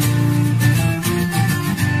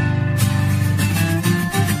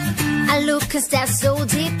 I look 'cause that's so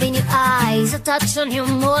deep in your eyes. I touch on you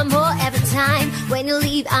more and more every time. When you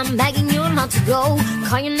leave, I'm begging you not to go.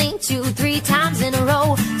 Call your name 2, 3 times in a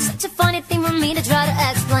row. Such a funny thing for me to try to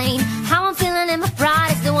explain. How I'm feeling and my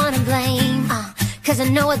pride is the one to blame. 'Cause I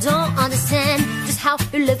know I don't understand just how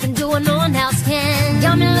you're looking, doing no one else can.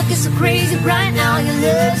 Got me looking so crazy right now. Your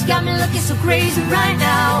lips got me looking so crazy right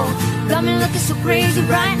now. Got me looking so crazy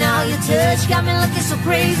right now. Your touch got me looking so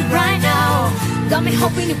crazy right now. Got me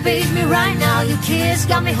hoping you page me right now. Your kiss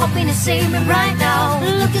got me hoping to save me right now.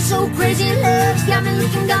 Looking so crazy in love. Got me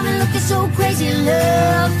looking so crazy in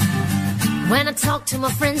love. When I talk to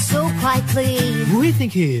my friends so quietly, who do you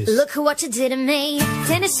think he is? look at what you did to me.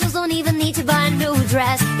 Tennis shoes don't even need to buy a new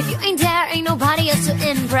dress. If you ain't there, ain't nobody else to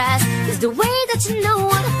impress. It's the way that you know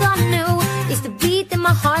what I thought I knew. It's the beat that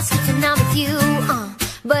my heart skips when I'm with you.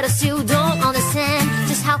 But I still don't understand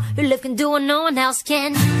just how you're looking, doing no one else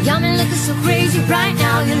can. Got me looking so crazy right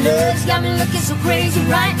now. Your looks got me looking so crazy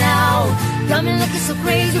right now. Got me looking so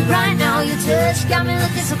crazy right now. Your touch got me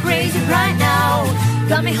looking so crazy right now.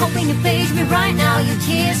 Got me hoping you page me right now. Your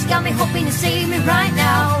kiss got me hoping to save me right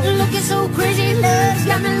now. Looking so crazy in love.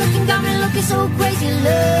 Got me looking so crazy in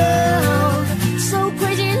love. So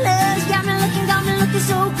crazy in love. Got me looking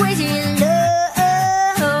so crazy in love.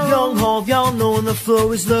 Young Hov, y'all know the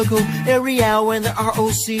flow is local. Area and the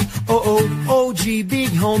ROC. OG, big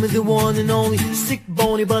homie, the one and only. Sick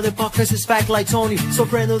bony, but the podcast is fat like Tony.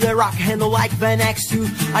 Soprano, the rock handle like Van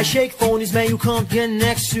X2. I shake phonies, man, you can't get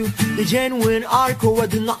next to. The genuine article, I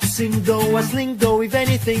do not sing though. I sling though, if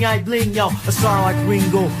anything I bling, yo. A star like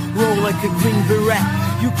Ringo, roll like a green beret.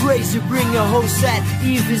 You crazy, bring your whole set.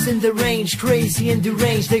 Eve is in the range, crazy in the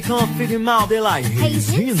range. They can't figure him out, they're like, hey, is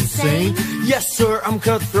he insane? Yes sir, I'm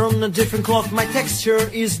cut from a different cloth. My texture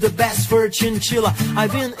is the best for a chinchilla.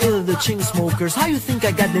 I've been ill the chain smokers. How you think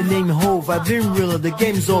I got the name Hov? I've been real, the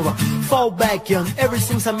game's over. Fall back young, ever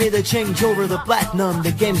since I made a change over the platinum.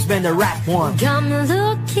 The game's been a rap one. Got me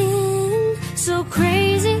looking so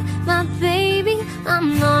crazy, my baby,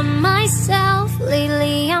 I'm on myself.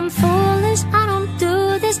 Lately I'm foolish, I don't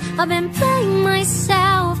do this. I've been playing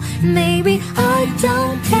myself. Maybe I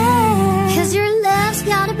don't care, 'cause your love's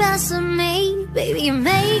got the best of me.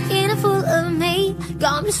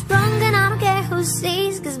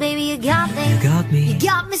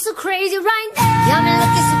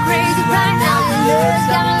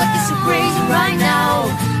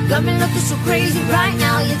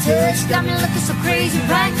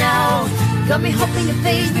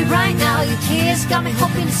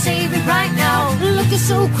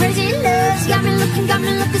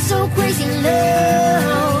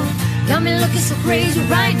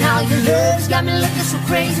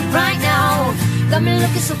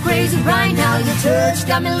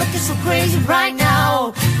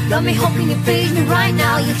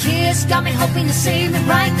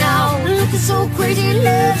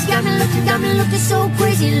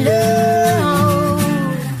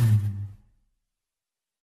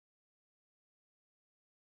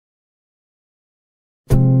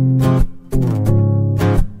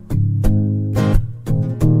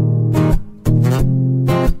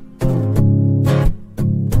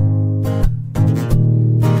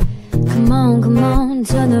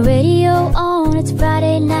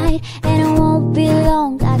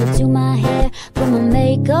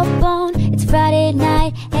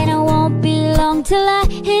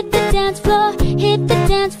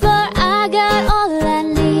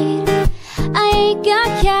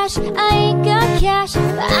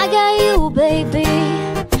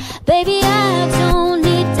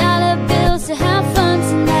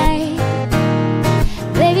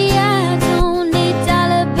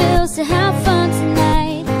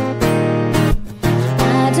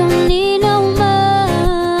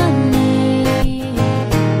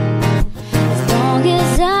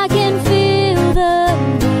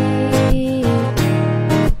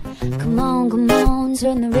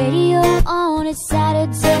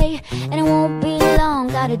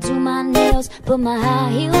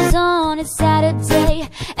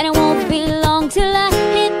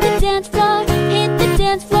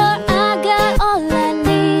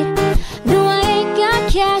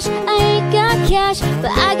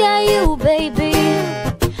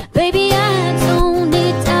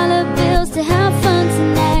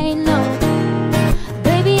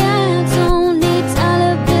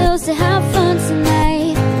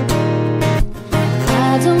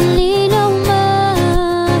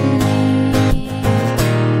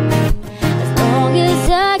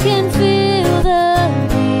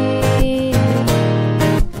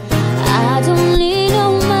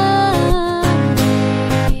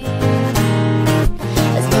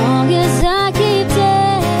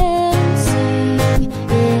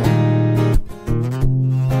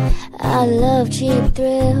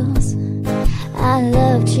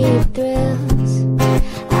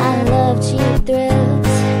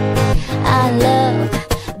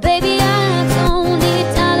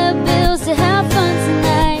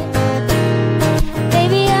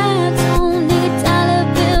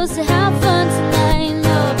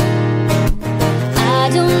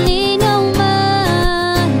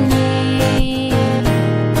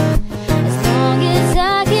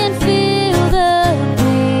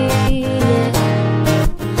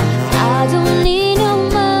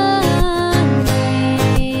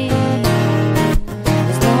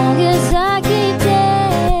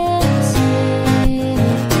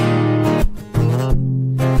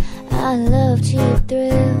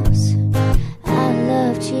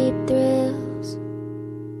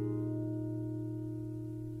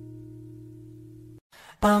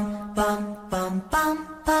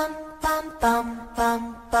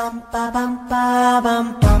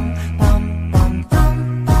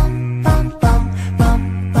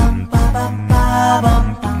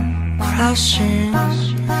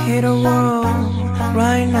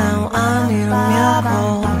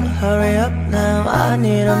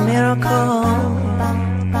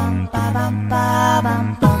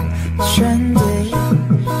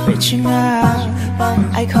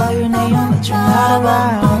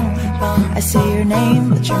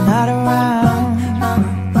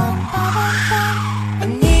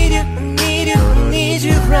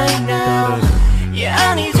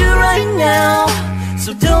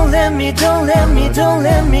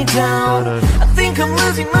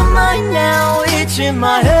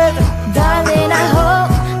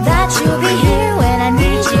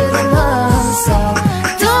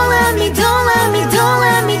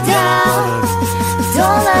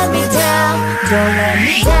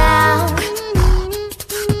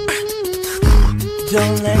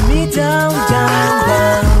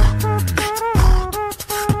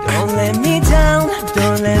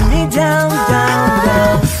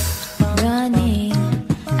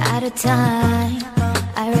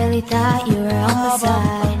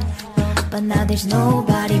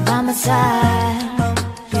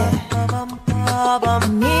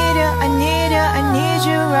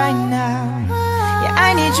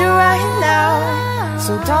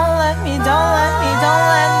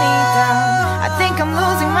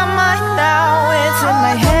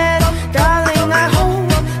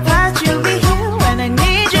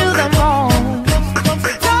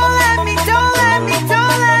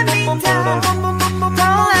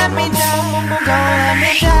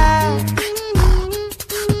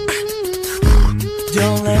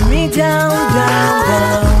 Don't let me down, down,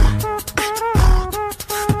 down.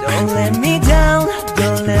 Don't let me down,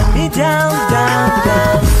 don't let me down, down,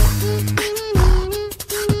 down.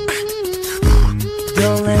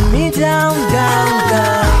 Don't let me down, down,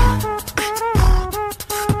 down.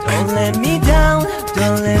 Don't let me down,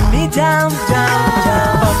 don't let me down, down,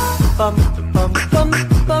 down. Bum, bum, bum,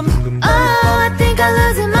 bum, bum. Oh, I think I'm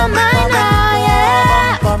losing my mind now,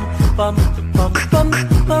 yeah. Bum, bum, bum, bum,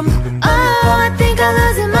 bum. Oh, I think I'm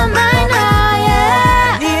losing my mind now,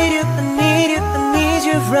 yeah. I need you, I need you, I need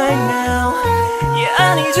you right now. Yeah,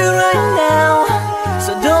 I need you right now.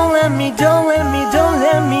 So don't let me, don't let me, don't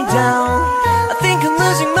let me down. I think I'm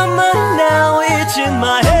losing my mind now. It's in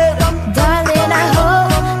my head. Darling, I hope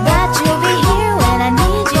that you'll be here when I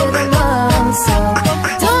need you the most. So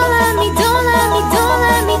don't let me, don't let me, don't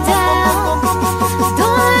let me down.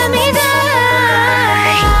 Don't let me down.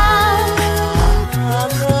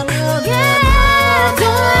 Yeah,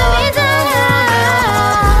 don't let me down.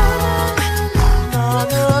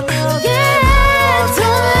 Yeah,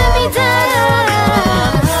 don't let me down.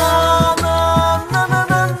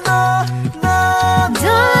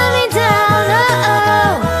 Don't let me down,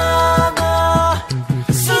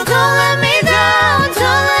 so don't let me down,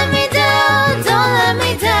 don't let me down, don't let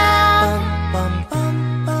me down.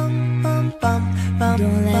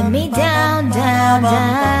 Don't let me down, down,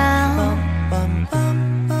 down. Bum, bum,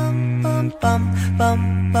 bum, bum,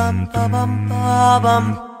 bum, bum, bum,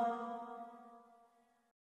 bum.